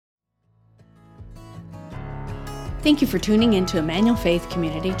Thank you for tuning in to Emmanuel Faith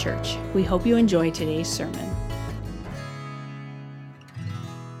Community Church. We hope you enjoy today's sermon.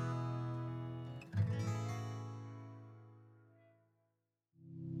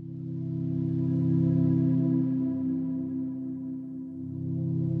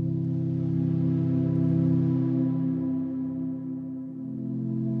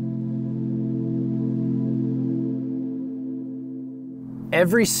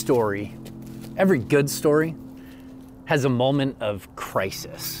 Every story, every good story, has a moment of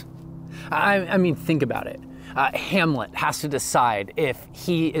crisis. I mean, think about it. Hamlet has to decide if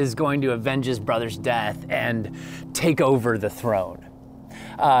he is going to avenge his brother's death and take over the throne.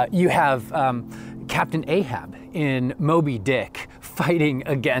 You have Captain Ahab in Moby Dick fighting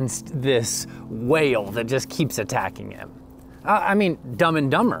against this whale that just keeps attacking him. I mean, Dumb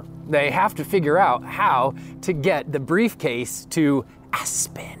and Dumber. They have to figure out how to get the briefcase to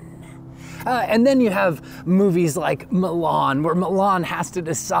Aspen. And then you have movies like Milan, where Milan has to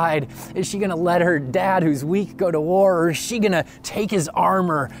decide, is she gonna let her dad who's weak go to war, or is she gonna take his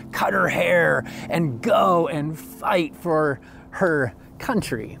armor, cut her hair, and go and fight for her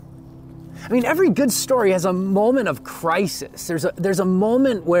country? I mean, every good story has a moment of crisis. There's a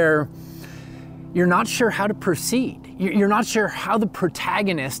moment where you're not sure how to proceed. You're not sure how the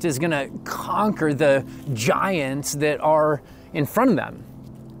protagonist is gonna conquer the giants that are in front of them.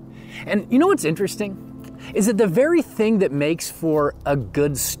 And you know what's interesting? Is that the very thing that makes for a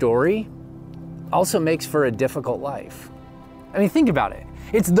good story also makes for a difficult life. I mean, think about it.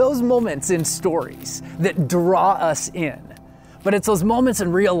 It's those moments in stories that draw us in, but it's those moments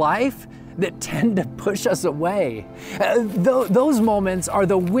in real life that tend to push us away. Those moments are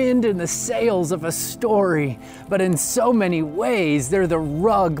the wind in the sails of a story, but in so many ways, they're the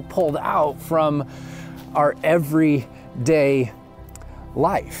rug pulled out from our everyday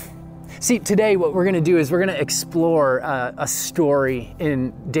life. See, today what we're going to do is we're going to explore a story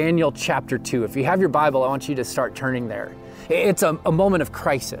in Daniel chapter 2. If you have your Bible, I want you to start turning there. It's a moment of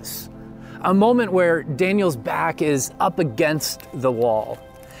crisis, a moment where Daniel's back is up against the wall.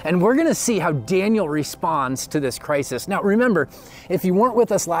 And we're going to see how Daniel responds to this crisis. Now, remember, if you weren't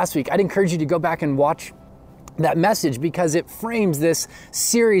with us last week, I'd encourage you to go back and watch that message because it frames this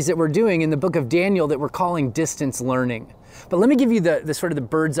series that we're doing in the book of Daniel that we're calling Distance Learning. But let me give you the sort of the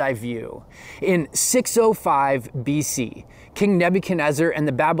bird's eye view. In 605 BC, King Nebuchadnezzar and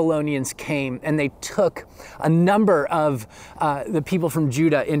the Babylonians came and they took a number of the people from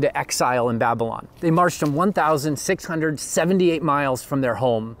Judah into exile in Babylon. They marched them 1,678 miles from their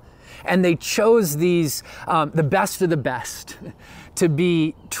home. And they chose these, the best of the best, to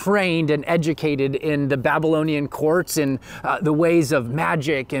be trained and educated in the Babylonian courts in the ways of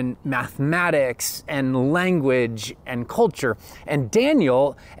magic and mathematics and language and culture. And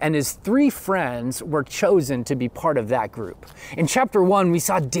Daniel and his 3 friends were chosen to be part of that group. In chapter 1, we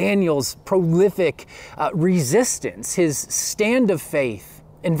saw Daniel's prolific resistance, his stand of faith.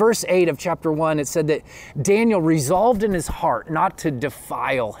 In verse 8 of chapter 1, it said that Daniel resolved in his heart not to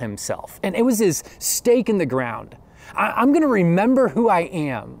defile himself. And it was his stake in the ground. I'm going to remember who I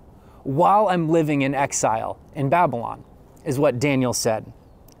am while I'm living in exile in Babylon, is what Daniel said.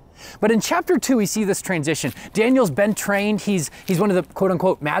 But in chapter 2, we see this transition. Daniel's been trained. He's one of the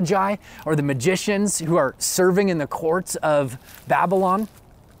quote-unquote magi, or the magicians who are serving in the courts of Babylon.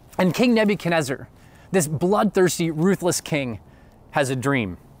 And King Nebuchadnezzar, this bloodthirsty, ruthless king, has a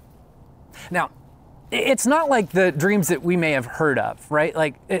dream. Now, it's not like the dreams that we may have heard of, right?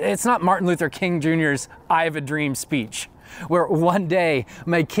 Like, it's not Martin Luther King Jr.'s I Have a Dream speech, where one day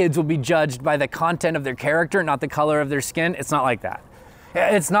my kids will be judged by the content of their character, not the color of their skin. It's not like that.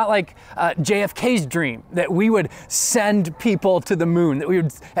 It's not like JFK's dream that we would send people to the moon, that we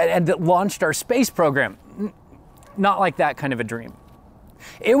would, and that launched our space program. Not like that kind of a dream.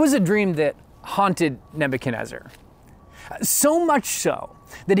 It was a dream that haunted Nebuchadnezzar. So much so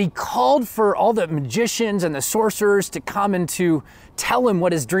that he called for all the magicians and the sorcerers to come and to tell him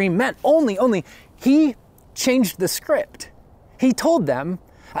what his dream meant. Only he changed the script. He told them,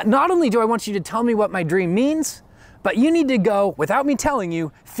 not only do I want you to tell me what my dream means, but you need to go, without me telling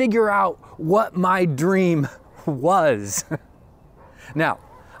you, figure out what my dream was. Now,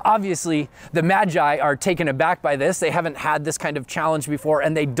 obviously, the Magi are taken aback by this. They haven't had this kind of challenge before,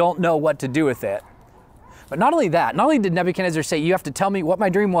 and they don't know what to do with it. But not only that, not only did Nebuchadnezzar say, you have to tell me what my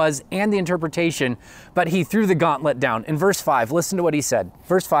dream was and the interpretation, but he threw the gauntlet down. In verse 5, listen to what he said.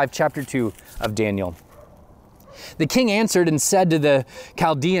 Verse 5, chapter 2 of Daniel. The king answered and said to the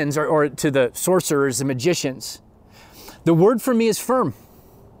Chaldeans, or to the sorcerers, the magicians, the word from me is firm.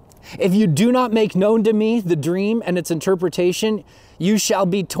 If you do not make known to me the dream and its interpretation, you shall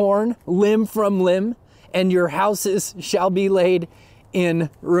be torn limb from limb, and your houses shall be laid in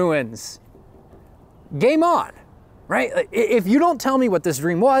ruins. Game on, right? If you don't tell me what this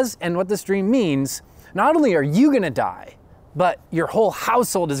dream was and what this dream means, not only are you going to die, but your whole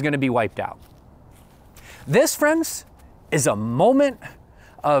household is going to be wiped out. This, friends, is a moment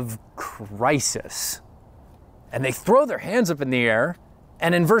of crisis. And they throw their hands up in the air,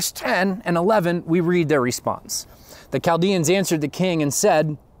 and in verse 10 and 11, we read their response. The Chaldeans answered the king and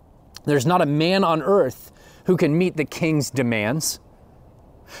said, "There's not a man on earth who can meet the king's demands.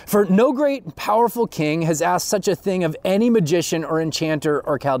 For no great and powerful king has asked such a thing of any magician or enchanter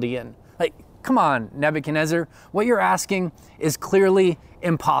or Chaldean." Like, come on, Nebuchadnezzar, what you're asking is clearly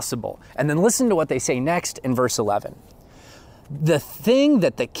impossible. And then listen to what they say next in verse 11. The thing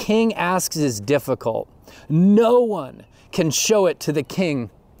that the king asks is difficult. No one can show it to the king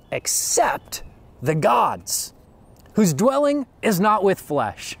except the gods, whose dwelling is not with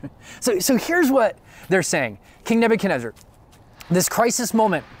flesh. So here's what they're saying. King Nebuchadnezzar, this crisis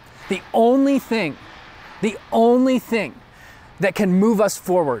moment, the only thing that can move us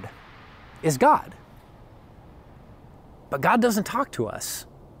forward is God. But God doesn't talk to us.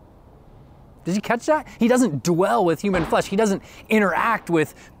 Did you catch that? He doesn't dwell with human flesh. He doesn't interact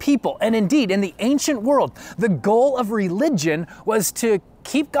with people. And indeed, in the ancient world, the goal of religion was to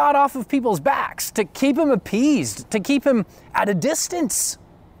keep God off of people's backs, to keep him appeased, to keep him at a distance.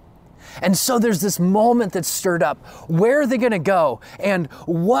 And so there's this moment that's stirred up. Where are they going to go? And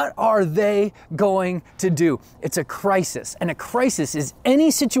what are they going to do? It's a crisis. And a crisis is any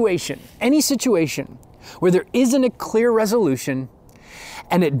situation where there isn't a clear resolution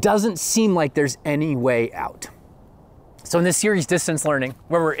and it doesn't seem like there's any way out. So in this series, Distance Learning,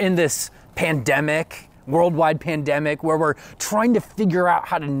 where we're in this pandemic, worldwide pandemic, where we're trying to figure out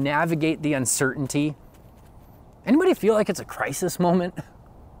how to navigate the uncertainty, anybody feel like it's a crisis moment?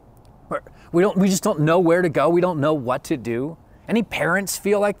 We just don't know where to go. We don't know what to do. Any parents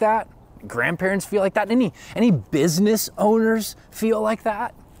feel like that? Grandparents feel like that? Any business owners feel like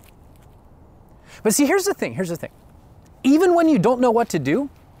that? But see, here's the thing. Even when you don't know what to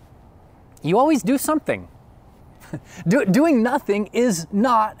do, you always do something. Doing nothing is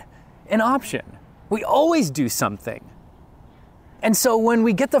not an option. We always do something. And so when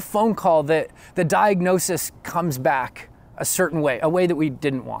we get the phone call that the diagnosis comes back a certain way, a way that we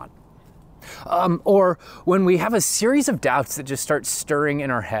didn't want, or when we have a series of doubts that just start stirring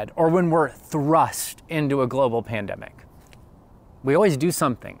in our head, or when we're thrust into a global pandemic, we always do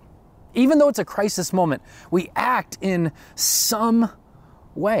something. Even though it's a crisis moment, we act in some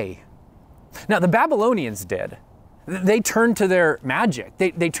way. Now, the Babylonians did. They turned to their magic.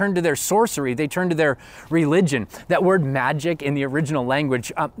 They turned to their sorcery. They turned to their religion. That word magic in the original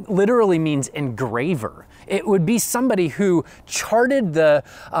language literally means engraver. It would be somebody who charted the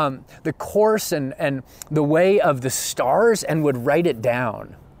course and the way of the stars and would write it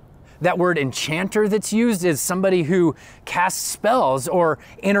down. That word enchanter that's used is somebody who casts spells or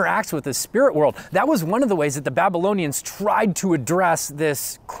interacts with the spirit world. That was one of the ways that the Babylonians tried to address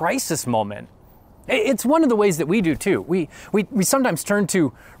this crisis moment. It's one of the ways that we do too. We sometimes turn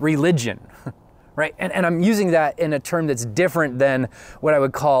to religion, right? And I'm using that in a term that's different than what I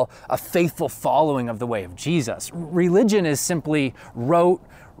would call a faithful following of the way of Jesus. Religion is simply rote,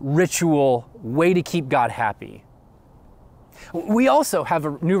 ritual, way to keep God happy. We also have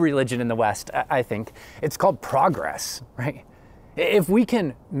a new religion in the West, I think. It's called progress, right? If we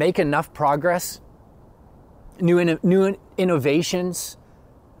can make enough progress, new innovations,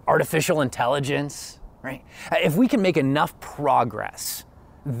 artificial intelligence, right? If we can make enough progress,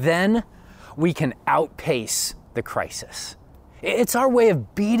 then we can outpace the crisis. It's our way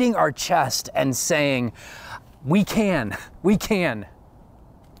of beating our chest and saying, we can.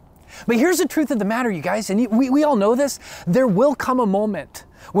 But here's the truth of the matter, you guys, and we all know this. There will come a moment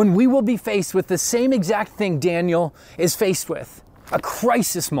when we will be faced with the same exact thing Daniel is faced with, a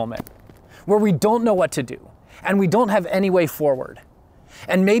crisis moment where we don't know what to do and we don't have any way forward.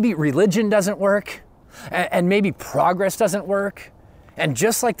 And maybe religion doesn't work, and maybe progress doesn't work. And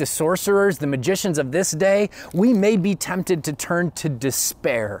just like the sorcerers, the magicians of this day, we may be tempted to turn to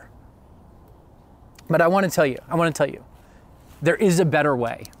despair. But I want to tell you, there is a better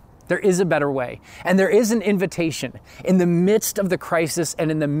way. There is a better way. And there is an invitation in the midst of the crisis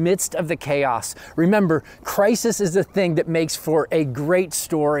and in the midst of the chaos. Remember, crisis is the thing that makes for a great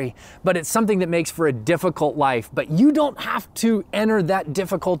story, but it's something that makes for a difficult life. But you don't have to enter that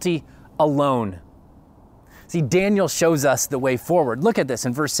difficulty alone. See, Daniel shows us the way forward. Look at this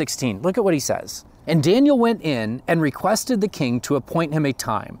in verse 16. Look at what he says. And Daniel went in and requested the king to appoint him a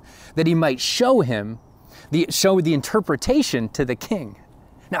time that he might show the interpretation to the king.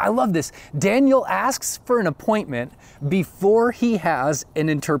 Now, I love this. Daniel asks for an appointment before he has an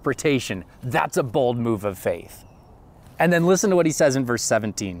interpretation. That's a bold move of faith. And then listen to what he says in verse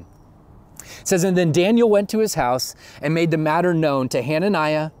 17. It says, and then Daniel went to his house and made the matter known to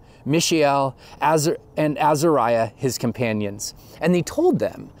Hananiah, Mishael, and Azariah, his companions. And he told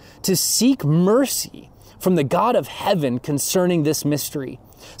them to seek mercy from the God of heaven concerning this mystery,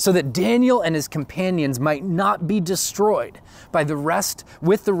 so that Daniel and his companions might not be destroyed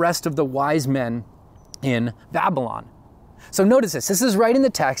with the rest of the wise men in Babylon. So notice this. This is right in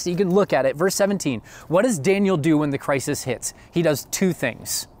the text. You can look at it. Verse 17. What does Daniel do when the crisis hits? He does two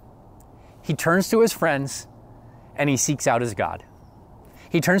things. He turns to his friends and he seeks out his God.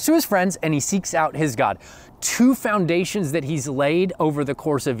 He turns to his friends and he seeks out his God. Two foundations that he's laid over the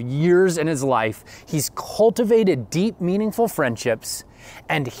course of years in his life. He's cultivated deep, meaningful friendships,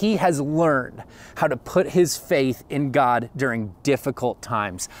 and he has learned how to put his faith in God during difficult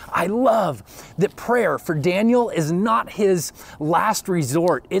times. I love that prayer for Daniel is not his last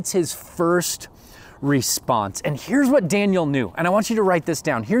resort. It's his first response. And here's what Daniel knew. And I want you to write this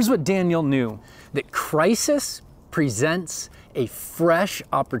down. Here's what Daniel knew: that crisis presents a fresh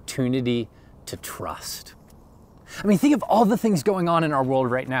opportunity to trust. I mean, think of all the things going on in our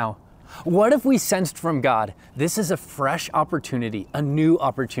world right now. What if we sensed from God, this is a fresh opportunity, a new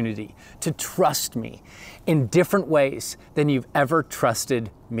opportunity to trust me in different ways than you've ever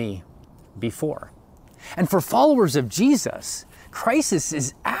trusted me before? And for followers of Jesus, crisis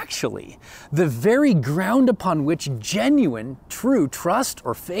is actually the very ground upon which genuine, true trust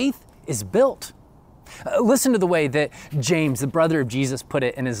or faith is built. Listen to the way that James, the brother of Jesus, put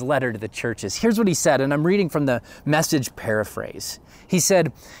it in his letter to the churches. Here's what he said, and I'm reading from the Message paraphrase. He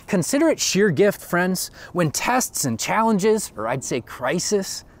said, "Consider it sheer gift, friends, when tests and challenges, or I'd say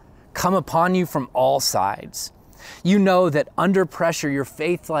crisis, come upon you from all sides. You know that under pressure, your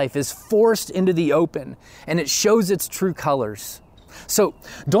faith life is forced into the open, and it shows its true colors. So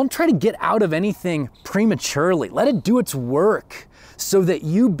don't try to get out of anything prematurely. Let it do its work, so that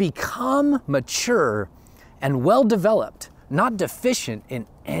you become mature and well-developed, not deficient in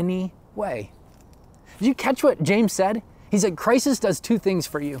any way." Did you catch what James said? He said crisis does two things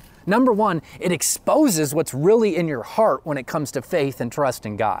for you. Number one, it exposes what's really in your heart when it comes to faith and trust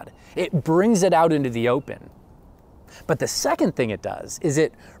in God. It brings it out into the open. But the second thing it does is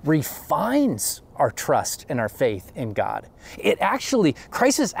it refines our trust and our faith in God.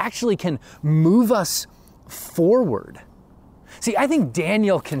 Crisis actually can move us forward. See, I think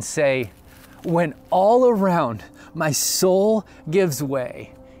Daniel can say, when all around my soul gives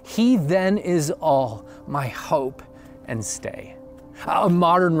way, he then is all my hope and stay. A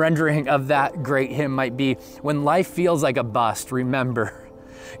modern rendering of that great hymn might be, when life feels like a bust, remember,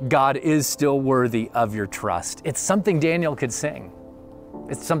 God is still worthy of your trust. It's something Daniel could sing.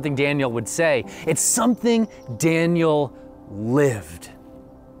 It's something Daniel would say. It's something Daniel lived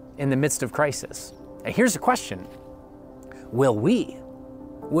in the midst of crisis. And here's the question. Will we?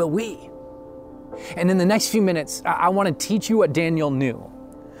 Will we? And in the next few minutes, I want to teach you what Daniel knew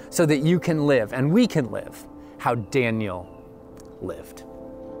so that you can live and we can live how Daniel lived.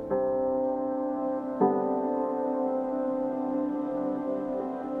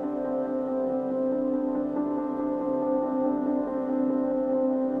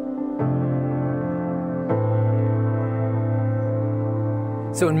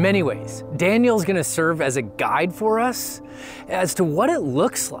 So in many ways, Daniel's going to serve as a guide for us as to what it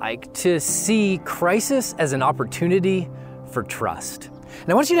looks like to see crisis as an opportunity for trust.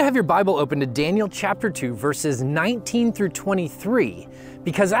 And I want you to have your Bible open to Daniel chapter 2, verses 19 through 23,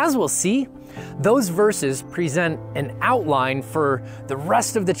 because as we'll see, those verses present an outline for the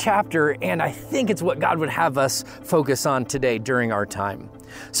rest of the chapter, and I think it's what God would have us focus on today during our time.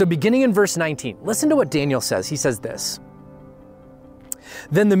 So beginning in verse 19, listen to what Daniel says. He says this: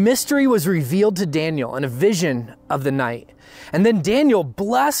 "Then the mystery was revealed to Daniel in a vision of the night. And then Daniel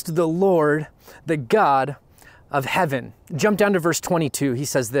blessed the Lord, the God of heaven." Jump down to verse 22. He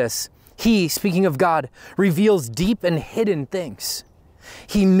says this: "He," speaking of God, "reveals deep and hidden things.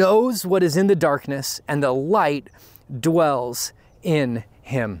 He knows what is in the darkness, and the light dwells in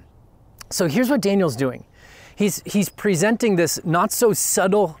him." So here's what Daniel's doing. He's presenting this not so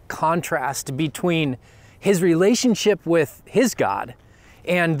subtle contrast between his relationship with his God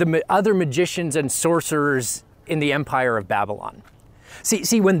and the other magicians and sorcerers in the empire of Babylon.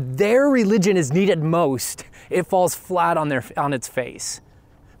 See, when their religion is needed most, it falls flat on its face.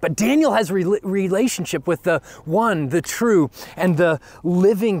 But Daniel has relationship with the one, the true, and the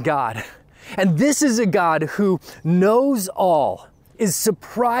living God. And this is a God who knows all, is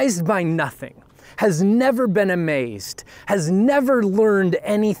surprised by nothing, has never been amazed, has never learned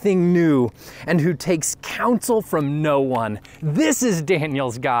anything new, and who takes counsel from no one. This is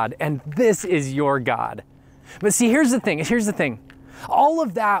Daniel's God, and this is your God. But see, here's the thing. All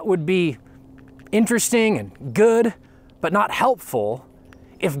of that would be interesting and good, but not helpful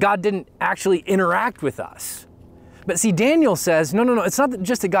if God didn't actually interact with us. But see, Daniel says, no, it's not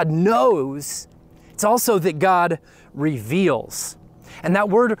just that God knows, it's also that God reveals. And that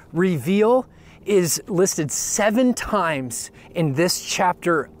word reveal is listed 7 times in this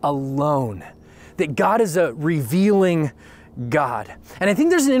chapter alone, that God is a revealing God. And I think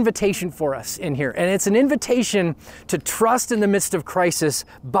there's an invitation for us in here, and it's an invitation to trust in the midst of crisis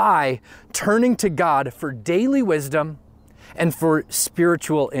by turning to God for daily wisdom and for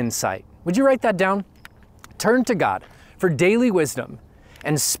spiritual insight. Would you write that down? Turn to God for daily wisdom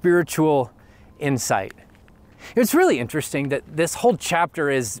and spiritual insight. It's really interesting that this whole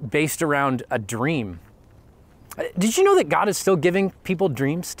chapter is based around a dream. Did you know that God is still giving people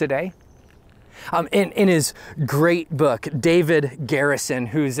dreams today? In his great book, David Garrison,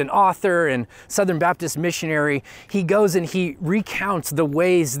 who's an author and Southern Baptist missionary, he goes and he recounts the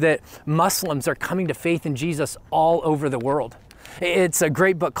ways that Muslims are coming to faith in Jesus all over the world. It's a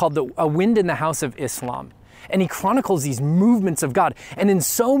great book called A Wind in the House of Islam. And he chronicles these movements of God. And in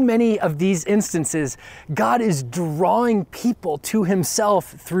so many of these instances, God is drawing people to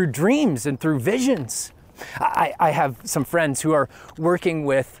himself through dreams and through visions. I have some friends who are working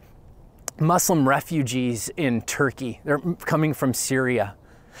with Muslim refugees in Turkey. They're coming from Syria.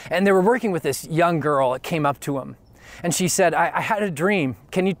 And they were working with this young girl that came up to him. And she said, I had a dream.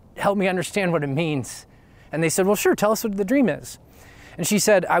 Can you help me understand what it means? And they said, well, sure, tell us what the dream is. And she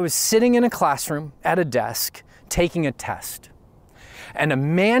said, I was sitting in a classroom at a desk taking a test. And a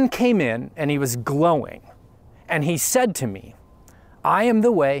man came in and he was glowing. And he said to me, I am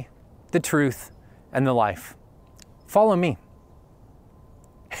the way, the truth, and the life. Follow me.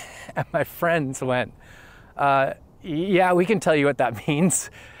 And my friends went, yeah, we can tell you what that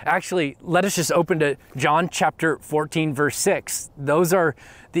means. Actually, let us just open to John chapter 14, verse 6. Those are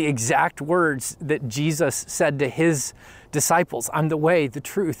the exact words that Jesus said to his disciples. I'm the way, the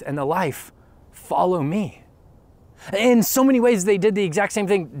truth, and the life. Follow me. In so many ways, they did the exact same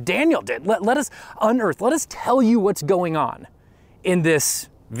thing Daniel did. Let us unearth, let us tell you what's going on in this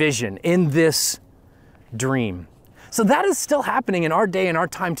vision, in this dream. So that is still happening in our day and our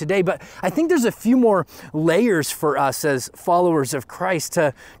time today, but I think there's a few more layers for us as followers of Christ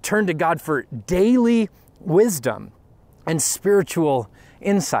to turn to God for daily wisdom and spiritual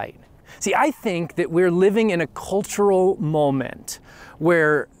insight. See, I think that we're living in a cultural moment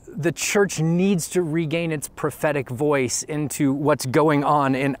where the church needs to regain its prophetic voice into what's going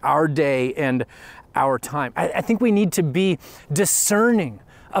on in our day and our time. I think we need to be discerning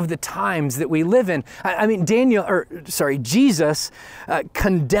of the times that we live in. I mean, Jesus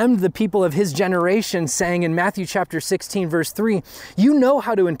condemned the people of his generation, saying in Matthew chapter 16, verse 3, you know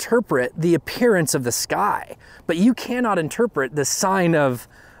how to interpret the appearance of the sky, but you cannot interpret the sign of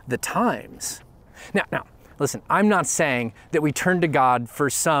the times. Now, listen, I'm not saying that we turn to God for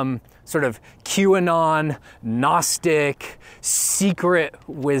some sort of QAnon, Gnostic, secret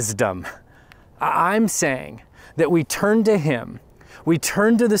wisdom. I'm saying that we turn to him. We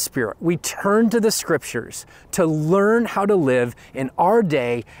turn to the Spirit, we turn to the Scriptures to learn how to live in our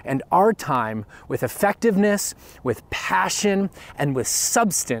day and our time with effectiveness, with passion, and with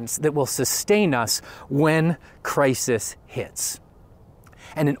substance that will sustain us when crisis hits.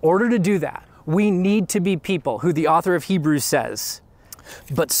 And in order to do that, we need to be people who the author of Hebrews says,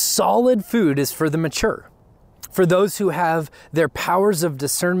 but solid food is for the mature, for those who have their powers of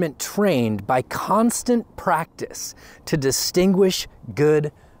discernment trained by constant practice to distinguish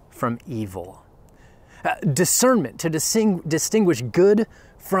good from evil. Discernment, to distinguish good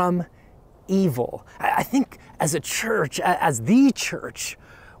from evil. I think as a church, as the church,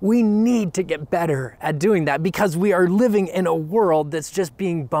 we need to get better at doing that because we are living in a world that's just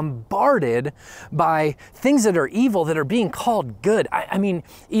being bombarded by things that are evil that are being called good. I mean,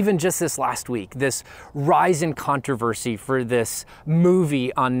 even just this last week, this rise in controversy for this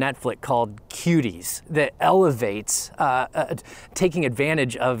movie on Netflix called Cuties that elevates taking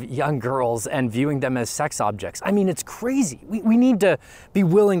advantage of young girls and viewing them as sex objects. I mean, it's crazy. We need to be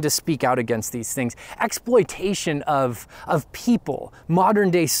willing to speak out against these things. Exploitation of people, modern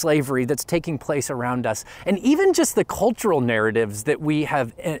day slavery that's taking place around us, and even just the cultural narratives that we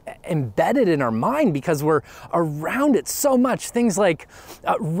have embedded in our mind because we're around it so much. Things like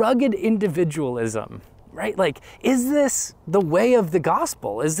rugged individualism, right? Like, is this the way of the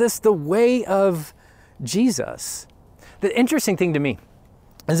gospel? Is this the way of Jesus? The interesting thing to me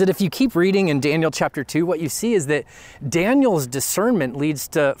is that if you keep reading in Daniel chapter 2, what you see is that Daniel's discernment leads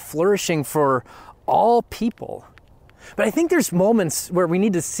to flourishing for all people. But I think there's moments where we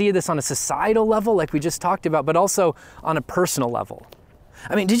need to see this on a societal level, like we just talked about, but also on a personal level.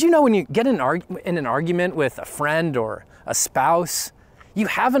 I mean, did you know when you get in an argument with a friend or a spouse, you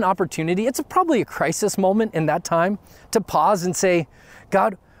have an opportunity, it's probably a crisis moment in that time, to pause and say,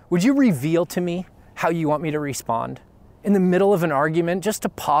 God, would you reveal to me how you want me to respond? In the middle of an argument, just to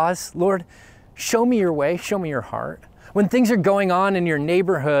pause, Lord, show me your way, show me your heart. When things are going on in your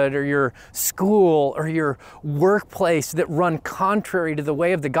neighborhood or your school or your workplace that run contrary to the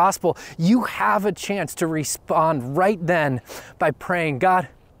way of the gospel, you have a chance to respond right then by praying, God,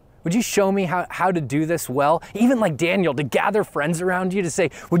 would you show me how to do this well? Even like Daniel, to gather friends around you to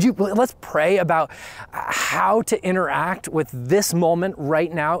say, let's pray about how to interact with this moment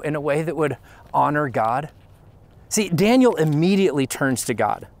right now in a way that would honor God. See, Daniel immediately turns to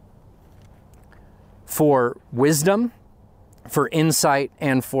God for wisdom, for insight,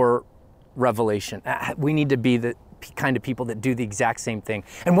 and for revelation. We need to be the kind of people that do the exact same thing.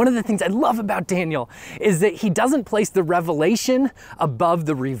 And one of the things I love about Daniel is that he doesn't place the revelation above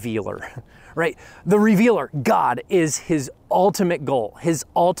the revealer, right? The revealer, God, is his ultimate goal, his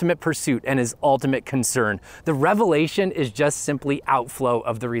ultimate pursuit, and his ultimate concern. The revelation is just simply outflow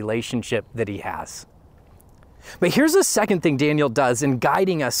of the relationship that he has. But here's the second thing Daniel does in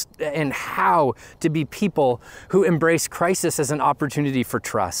guiding us in how to be people who embrace crisis as an opportunity for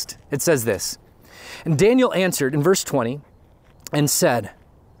trust. It says this, and Daniel answered in verse 20 and said,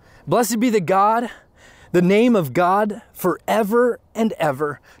 "Blessed be the name of God forever and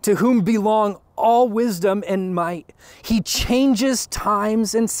ever, to whom belong all wisdom and might. He changes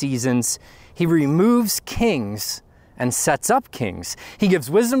times and seasons. He removes kings and sets up kings. He gives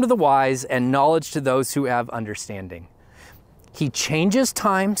wisdom to the wise and knowledge to those who have understanding." He changes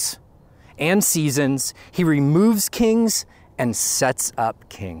times and seasons. He removes kings and sets up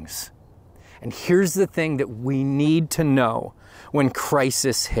kings. And here's the thing that we need to know when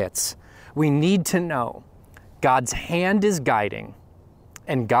crisis hits. We need to know God's hand is guiding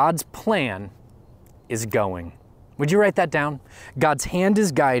and God's plan is going. Would you write that down? God's hand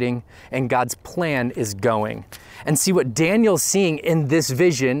is guiding and God's plan is going. And see, what Daniel's seeing in this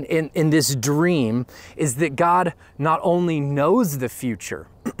vision, in this dream, is that God not only knows the future,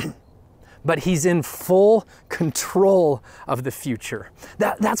 but he's in full control of the future.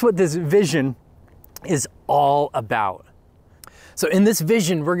 That's what this vision is all about. So in this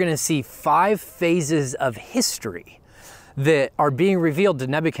vision, we're going to see 5 phases of history that are being revealed to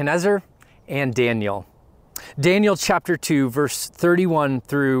Nebuchadnezzar and Daniel. Daniel chapter 2, verse 31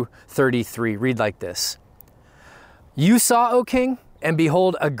 through 33, read like this. "You saw, O king, and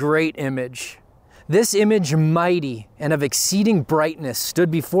behold, a great image. This image, mighty and of exceeding brightness, stood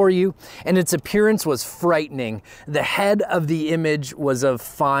before you, and its appearance was frightening. The head of the image was of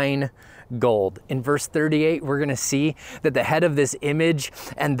fine gold." In verse 38, we're going to see that the head of this image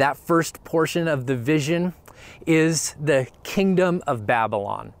and that first portion of the vision is the kingdom of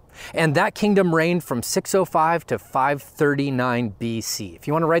Babylon. And that kingdom reigned from 605 to 539 BC. If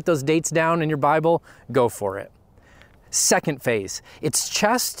you want to write those dates down in your Bible, go for it. Second phase, its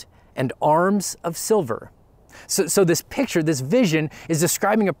chest and arms of silver. So this picture, this vision is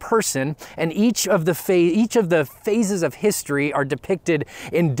describing a person, and each of the phases of history are depicted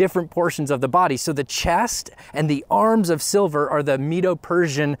in different portions of the body. So the chest and the arms of silver are the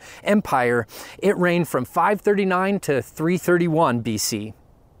Medo-Persian Empire. It reigned from 539 to 331 BC.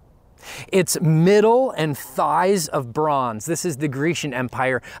 Its middle and thighs of bronze. This is the Grecian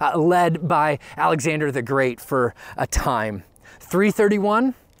Empire, led by Alexander the Great for a time.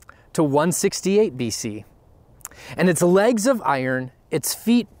 331 to 168 BC. And its legs of iron, its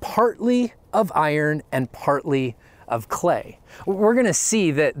feet partly of iron and partly of clay. We're going to see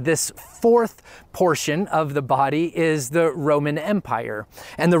that this fourth portion of the body is the Roman Empire.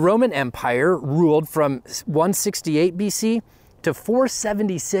 And the Roman Empire ruled from 168 BC to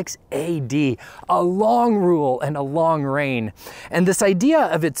 476 AD, a long rule and a long reign. And this idea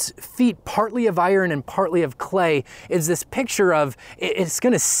of its feet partly of iron and partly of clay is this picture of it's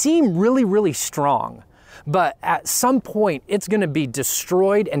going to seem really, really strong, but at some point it's going to be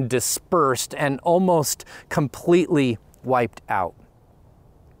destroyed and dispersed and almost completely wiped out.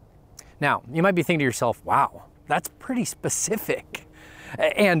 Now, you might be thinking to yourself, wow, that's pretty specific.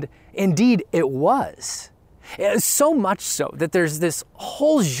 And indeed it was. So much so that there's this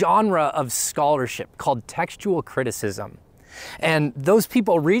whole genre of scholarship called textual criticism. And those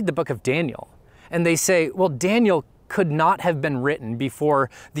people read the book of Daniel and they say, well, Daniel could not have been written before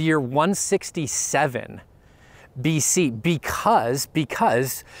the year 167 BC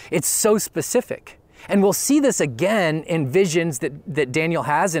because it's so specific. And we'll see this again in visions that Daniel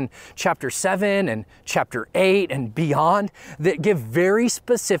has in chapter 7 and chapter 8 and beyond that give very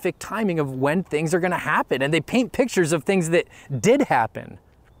specific timing of when things are going to happen. And they paint pictures of things that did happen.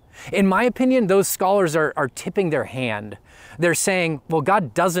 In my opinion, those scholars are tipping their hand. They're saying, well,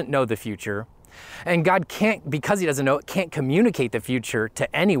 God doesn't know the future. And God can't, because he doesn't know it, can't communicate the future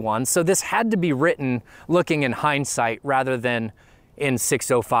to anyone. So this had to be written looking in hindsight rather than in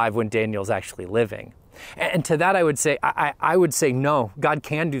 605 when Daniel's actually living. And to that I would say no, God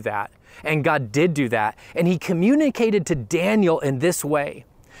can do that. And God did do that. And he communicated to Daniel in this way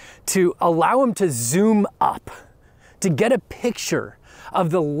to allow him to zoom up, to get a picture of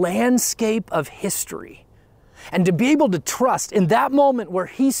the landscape of history, and to be able to trust in that moment where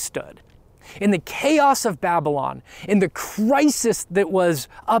he stood, in the chaos of Babylon, in the crisis that was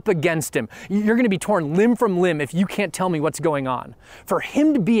up against him. You're going to be torn limb from limb if you can't tell me what's going on. For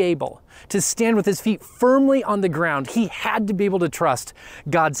him to be able to stand with his feet firmly on the ground, he had to be able to trust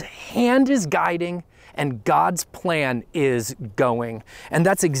God's hand is guiding and God's plan is going. And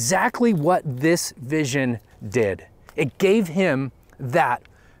that's exactly what this vision did. It gave him that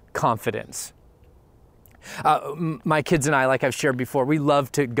confidence. My kids and I, like I've shared before, we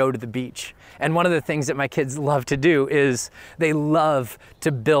love to go to the beach. And one of the things that my kids love to do is they love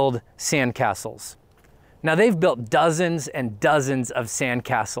to build sandcastles. Now, they've built dozens and dozens of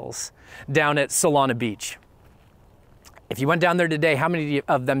sandcastles down at Solana Beach. If you went down there today, how many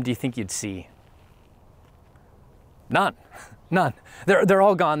of them do you think you'd see? None. They're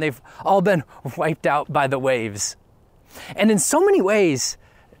all gone. They've all been wiped out by the waves. And in so many ways,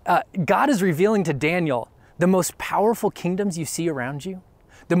 God is revealing to Daniel the most powerful kingdoms you see around you,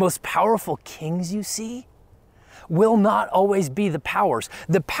 the most powerful kings you see, will not always be the powers.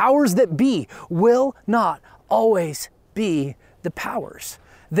 The powers that be will not always be the powers.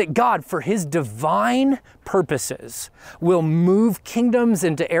 That God, for his divine purposes, will move kingdoms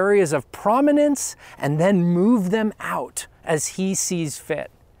into areas of prominence and then move them out as he sees fit.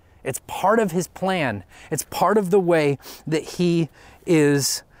 It's part of his plan. It's part of the way that he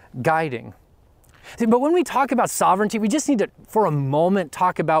is guiding. But when we talk about sovereignty, we just need to, for a moment,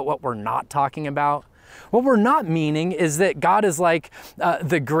 talk about what we're not talking about. What we're not meaning is that God is like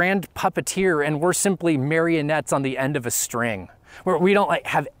the grand puppeteer and we're simply marionettes on the end of a string, where we don't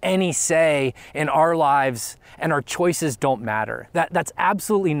have any say in our lives and our choices don't matter. That's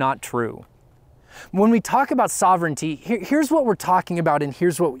absolutely not true. When we talk about sovereignty, here's what we're talking about and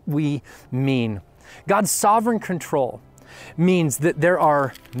here's what we mean. God's sovereign control means that there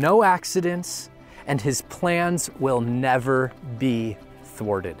are no accidents and his plans will never be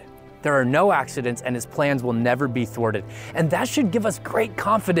thwarted. There are no accidents and his plans will never be thwarted. And that should give us great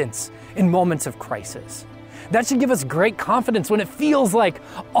confidence in moments of crisis. That should give us great confidence when it feels like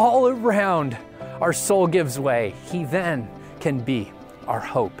all around our soul gives way. He then can be our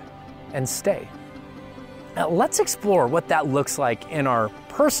hope and stay. Now, let's explore what that looks like in our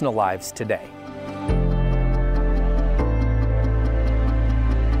personal lives today.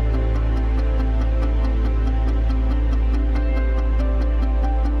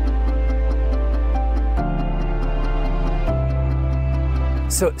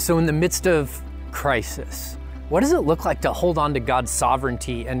 So in the midst of crisis, what does it look like to hold on to God's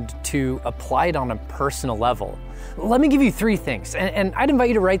sovereignty and to apply it on a personal level? Let me give you 3 things, and I'd invite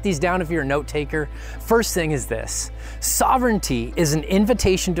you to write these down if you're a note taker. First thing is this: sovereignty is an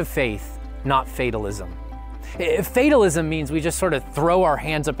invitation to faith, not fatalism. Fatalism means we just sort of throw our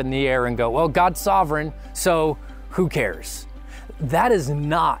hands up in the air and go, well, God's sovereign, so who cares? That is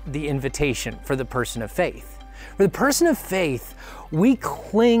not the invitation for the person of faith. For the person of faith, we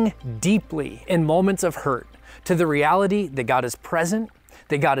cling deeply in moments of hurt to the reality that God is present,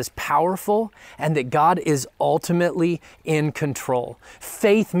 that God is powerful, and that God is ultimately in control.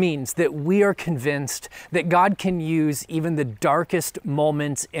 Faith means that we are convinced that God can use even the darkest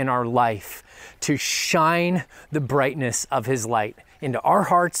moments in our life to shine the brightness of his light into our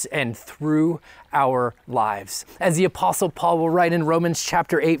hearts and through our lives. As the Apostle Paul will write in Romans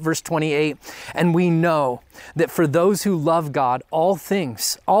chapter 8, verse 28, and we know that for those who love God, all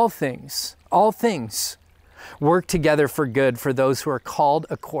things work together for good for those who are called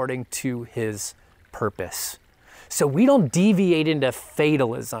according to his purpose. So we don't deviate into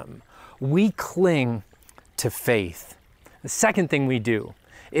fatalism. We cling to faith. The second thing we do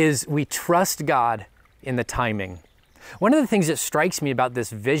is we trust God in the timing. One of the things that strikes me about this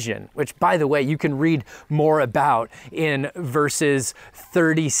vision, which, by the way, you can read more about in verses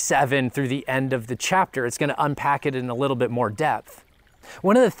 37 through the end of the chapter. It's going to unpack it in a little bit more depth.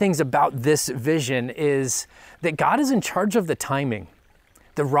 One of the things about this vision is that God is in charge of the timing,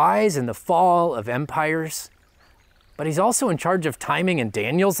 the rise and the fall of empires, but he's also in charge of timing in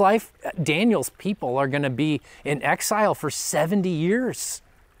Daniel's life. Daniel's people are going to be in exile for 70 years.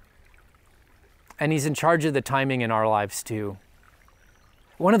 And he's in charge of the timing in our lives too.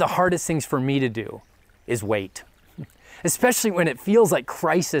 One of the hardest things for me to do is wait, especially when it feels like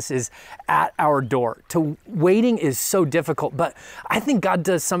crisis is at our door. Waiting is so difficult, but I think God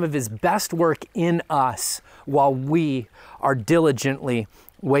does some of his best work in us while we are diligently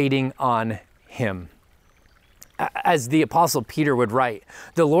waiting on him. As the Apostle Peter would write,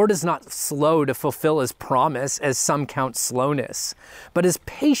 the Lord is not slow to fulfill his promise, as some count slowness, but is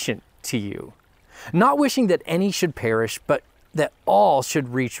patient to you, not wishing that any should perish, but that all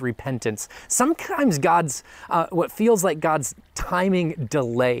should reach repentance. Sometimes what feels like God's timing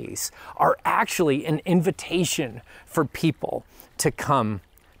delays are actually an invitation for people to come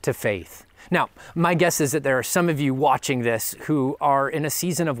to faith. Now, my guess is that there are some of you watching this who are in a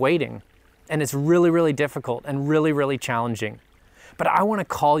season of waiting, and it's really, really difficult and really, really challenging. But I want to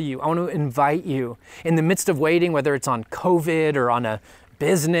call you, I want to invite you in the midst of waiting, whether it's on COVID or on a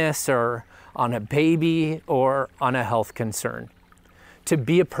business or on a baby or on a health concern, to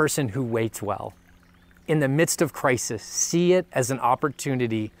be a person who waits well. In the midst of crisis, see it as an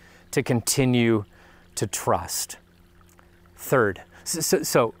opportunity to continue to trust. Third,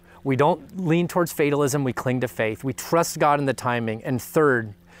 so we don't lean towards fatalism, we cling to faith. We trust God in the timing. And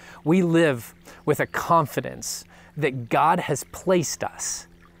third, we live with a confidence that God has placed us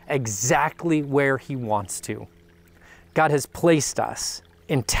exactly where he wants to. God has placed us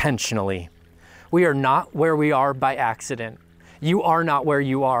intentionally. We are not where we are by accident. You are not where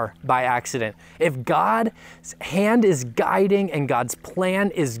you are by accident. If God's hand is guiding and God's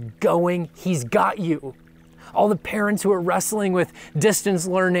plan is going, he's got you. All the parents who are wrestling with distance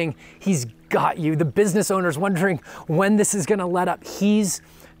learning, he's got you. The business owners wondering when this is going to let up, he's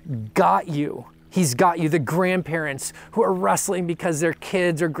got you. He's got you. The grandparents who are wrestling because their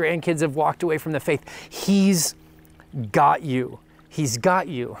kids or grandkids have walked away from the faith, he's got you. He's got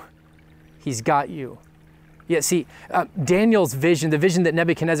you. He's got you. Yeah, see, Daniel's vision, the vision that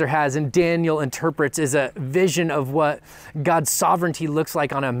Nebuchadnezzar has and Daniel interprets, is a vision of what God's sovereignty looks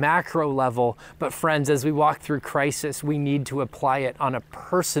like on a macro level. But friends, as we walk through crisis, we need to apply it on a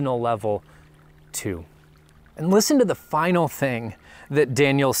personal level too. And listen to the final thing that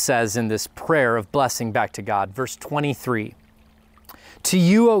Daniel says in this prayer of blessing back to God. Verse 23, "To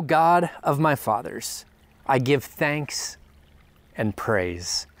you, O God of my fathers, I give thanks and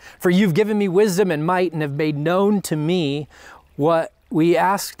praise. For you've given me wisdom and might and have made known to me what we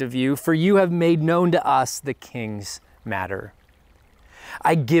asked of you, for you have made known to us the king's matter."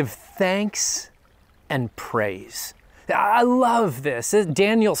 I give thanks and praise. I love this.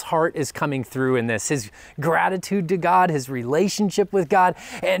 Daniel's heart is coming through in this. His gratitude to God, his relationship with God.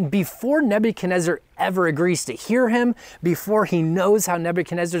 And before Nebuchadnezzar ever agrees to hear him, before he knows how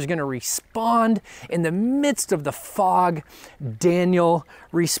Nebuchadnezzar is going to respond, in the midst of the fog, Daniel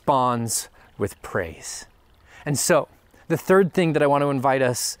responds with praise. And so, the third thing that I want to invite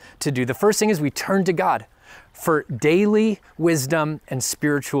us to do, the first thing is we turn to God for daily wisdom and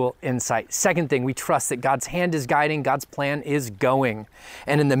spiritual insight. Second thing, we trust that God's hand is guiding, God's plan is going.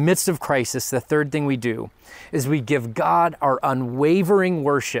 And in the midst of crisis, the third thing we do is we give God our unwavering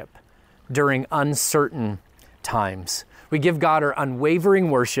worship during uncertain times. We give God our unwavering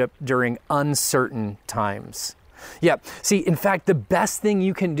worship during uncertain times. Yeah, see, in fact, the best thing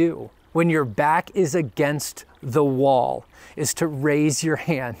you can do when your back is against the wall is to raise your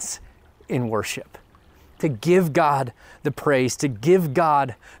hands in worship, to give God the praise, to give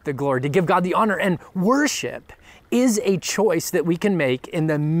God the glory, to give God the honor. And worship is a choice that we can make in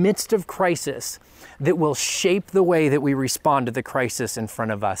the midst of crisis that will shape the way that we respond to the crisis in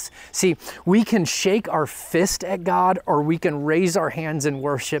front of us. See, we can shake our fist at God or we can raise our hands in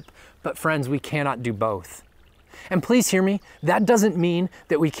worship, but friends, we cannot do both. And please hear me, that doesn't mean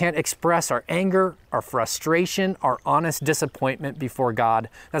that we can't express our anger, our frustration, our honest disappointment before God.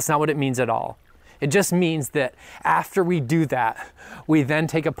 That's not what it means at all. It just means that after we do that, we then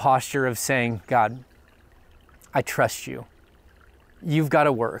take a posture of saying, God, I trust you. You've got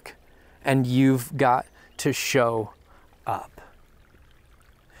to work and you've got to show up.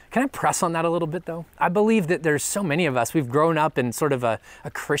 Can I press on that a little bit though? I believe that there's so many of us, we've grown up in sort of a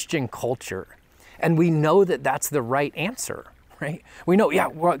Christian culture and we know that that's the right answer, right? We know,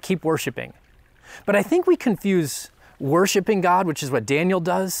 we'll keep worshiping. But I think we confuse worshiping God, which is what Daniel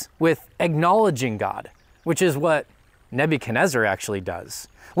does, with acknowledging God, which is what Nebuchadnezzar actually does.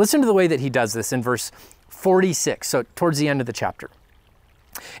 Listen to the way that he does this in verse 46, so towards the end of the chapter.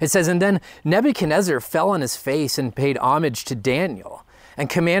 It says, and then Nebuchadnezzar fell on his face and paid homage to Daniel and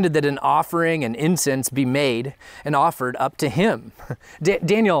commanded that an offering and incense be made and offered up to him.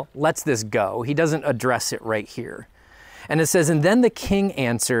 Daniel lets this go. He doesn't address it right here. And it says, and then the king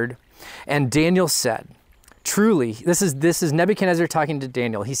answered, and Daniel said, truly, this is Nebuchadnezzar talking to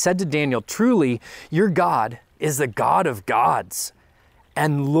Daniel. He said to Daniel, truly, your God is the God of gods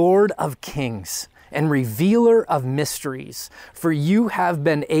and Lord of kings and revealer of mysteries, for you have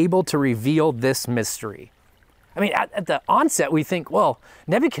been able to reveal this mystery. I mean, at the onset, we think, well,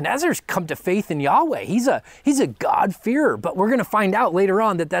 Nebuchadnezzar's come to faith in Yahweh. He's a God-fearer, but we're going to find out later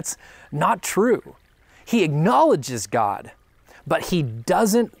on that that's not true. He acknowledges God, but he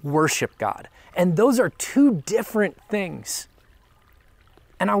doesn't worship God. And those are two different things.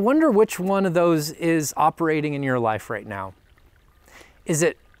 And I wonder which one of those is operating in your life right now. Is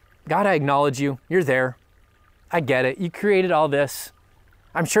it, God, I acknowledge you. You're there. I get it. You created all this.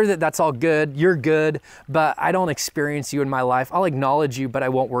 I'm sure that that's all good. You're good, but I don't experience you in my life. I'll acknowledge you, but I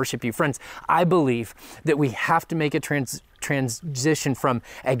won't worship you. Friends, I believe that we have to make a transition from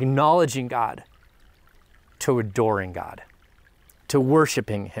acknowledging God to adoring God, to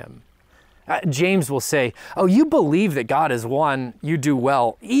worshiping him. James will say, oh, you believe that God is one, you do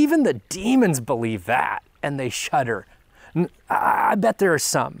well. Even the demons believe that, and they shudder. I bet there are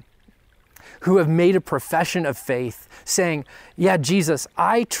some who have made a profession of faith saying, yeah, Jesus,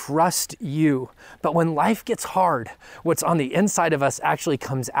 I trust you. But when life gets hard, what's on the inside of us actually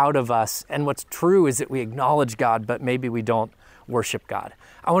comes out of us. And what's true is that we acknowledge God, but maybe we don't worship God.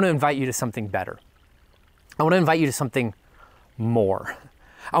 I want to invite you to something better. I want to invite you to something more.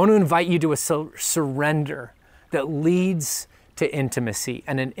 I want to invite you to a surrender that leads to intimacy,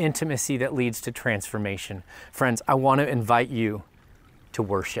 and an intimacy that leads to transformation. Friends, I want to invite you to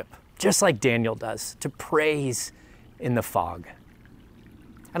worship, just like Daniel does, to praise in the fog.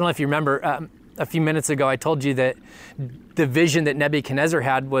 I don't know if you remember, a few minutes ago, I told you that the vision that Nebuchadnezzar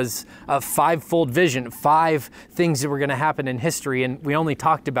had was a five-fold vision, 5 things that were going to happen in history, and we only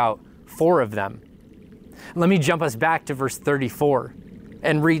talked about 4 of them. Let me jump us back to verse 34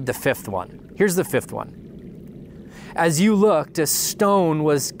 and read the 5th one. Here's the 5th one. As you looked, a stone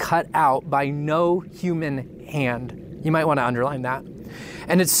was cut out by no human hand. You might want to underline that.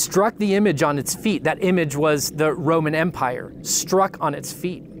 And it struck the image on its feet. That image was the Roman Empire, struck on its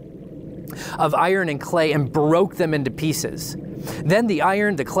feet of iron and clay and broke them into pieces. Then the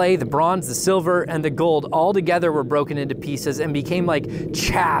iron, the clay, the bronze, the silver, and the gold all together were broken into pieces and became like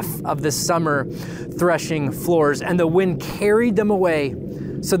chaff of the summer threshing floors. And the wind carried them away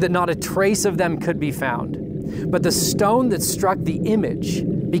so that not a trace of them could be found. But the stone that struck the image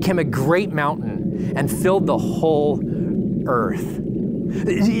became a great mountain and filled the whole earth.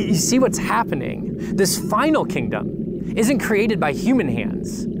 You see what's happening? This final kingdom isn't created by human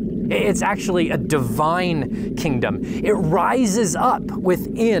hands. It's actually a divine kingdom. It rises up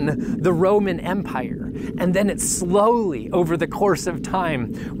within the Roman Empire, and then it slowly, over the course of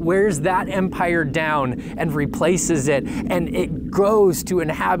time, wears that empire down and replaces it, and it grows to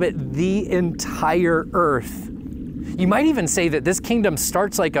inhabit the entire earth. You might even say that this kingdom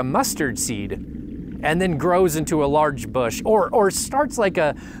starts like a mustard seed and then grows into a large bush, or starts like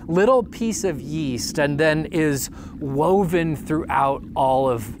a little piece of yeast and then is woven throughout all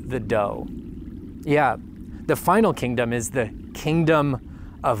of the dough. Yeah, the final kingdom is the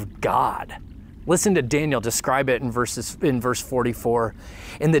kingdom of God. Listen to Daniel describe it in verse 44.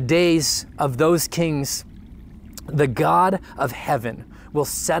 In the days of those kings, the God of heaven will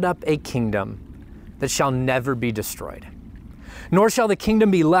set up a kingdom that shall never be destroyed. Nor shall the kingdom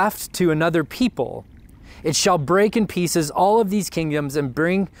be left to another people. It shall break in pieces all of these kingdoms and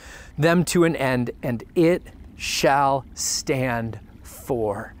bring them to an end, and it shall stand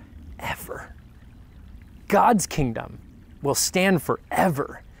forever. God's kingdom will stand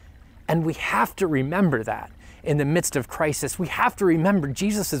forever, and we have to remember that in the midst of crisis. We have to remember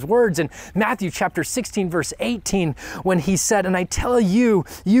Jesus' words in Matthew chapter 16, verse 18, when he said, and I tell you,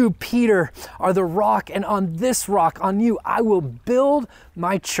 you, Peter, are the rock, and on this rock, on you, I will build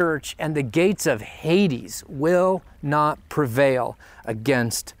my church, and the gates of Hades will not prevail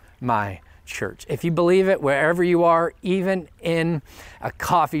against my church. If you believe it, wherever you are, even in a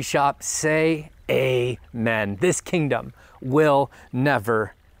coffee shop, say amen. This kingdom will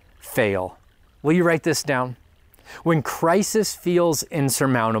never fail. Will you write this down? When crisis feels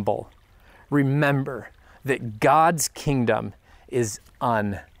insurmountable, remember that God's kingdom is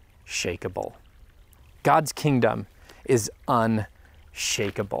unshakable. God's kingdom is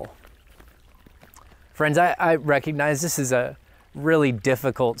unshakable. Friends, I recognize this is a really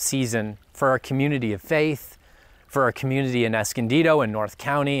difficult season for our community of faith, for our community in Escondido and North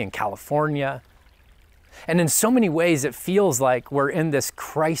County and California. And in so many ways, it feels like we're in this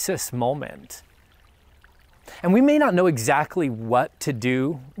crisis moment. And we may not know exactly what to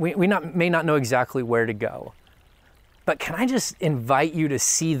do. We may not know exactly where to go. But can I just invite you to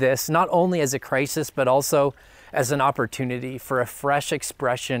see this not only as a crisis, but also as an opportunity for a fresh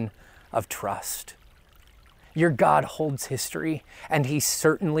expression of trust. Your God holds history, and He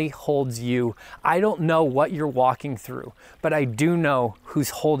certainly holds you. I don't know what you're walking through, but I do know who's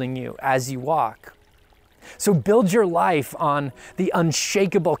holding you as you walk. So build your life on the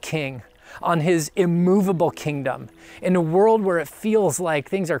unshakable King, on His immovable kingdom. In a world where it feels like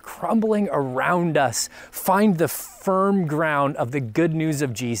things are crumbling around us, find the firm ground of the good news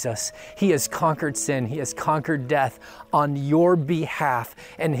of Jesus. He has conquered sin. He has conquered death on your behalf.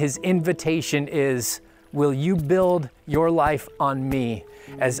 And His invitation is, will you build your life on me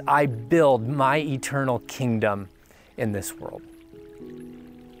as I build my eternal kingdom in this world?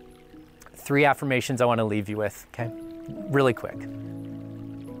 3 affirmations I want to leave you with, okay? Really quick.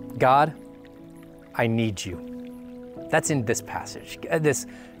 God, I need you. That's in this passage.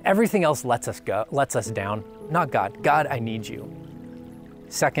 Everything else lets us down. Not God. God, I need you.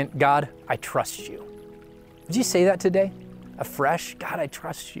 Second, God, I trust you. Did you say that today? Afresh? God, I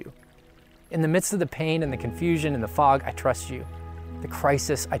trust you. In the midst of the pain and the confusion and the fog, I trust you. The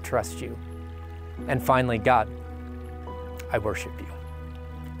crisis, I trust you. And finally, God, I worship you.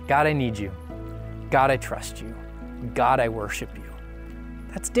 God, I need you. God, I trust you. God, I worship you.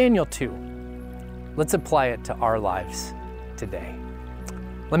 That's Daniel 2. Let's apply it to our lives today.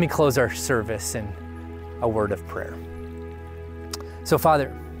 Let me close our service in a word of prayer. So,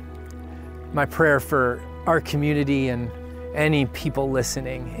 Father, my prayer for our community and any people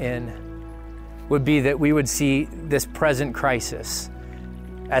listening in would be that we would see this present crisis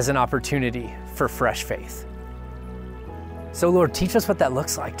as an opportunity for fresh faith. So, Lord, teach us what that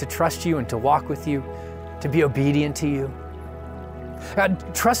looks like, to trust you and to walk with you, to be obedient to you. God,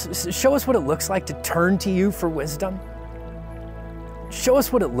 show us what it looks like to turn to you for wisdom. Show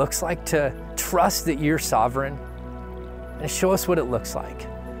us what it looks like to trust that you're sovereign. And show us what it looks like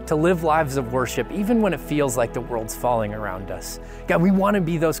to live lives of worship, even when it feels like the world's falling around us. God, we want to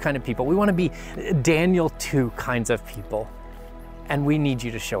be those kind of people. We want to be Daniel 2 kinds of people. And we need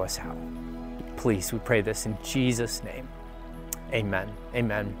you to show us how. Please, we pray this in Jesus' name. Amen.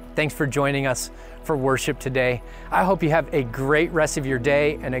 Amen. Thanks for joining us for worship today. I hope you have a great rest of your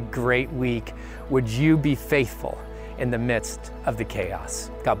day and a great week. Would you be faithful in the midst of the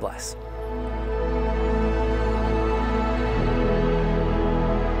chaos? God bless.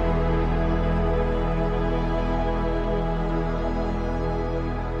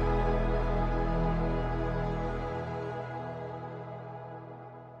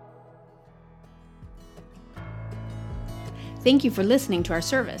 Thank you for listening to our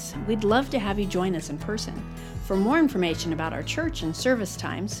service. We'd love to have you join us in person. For more information about our church and service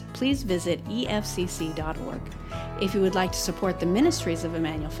times, please visit efcc.org. If you would like to support the ministries of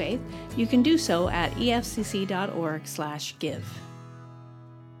Emmanuel Faith, you can do so at efcc.org/give.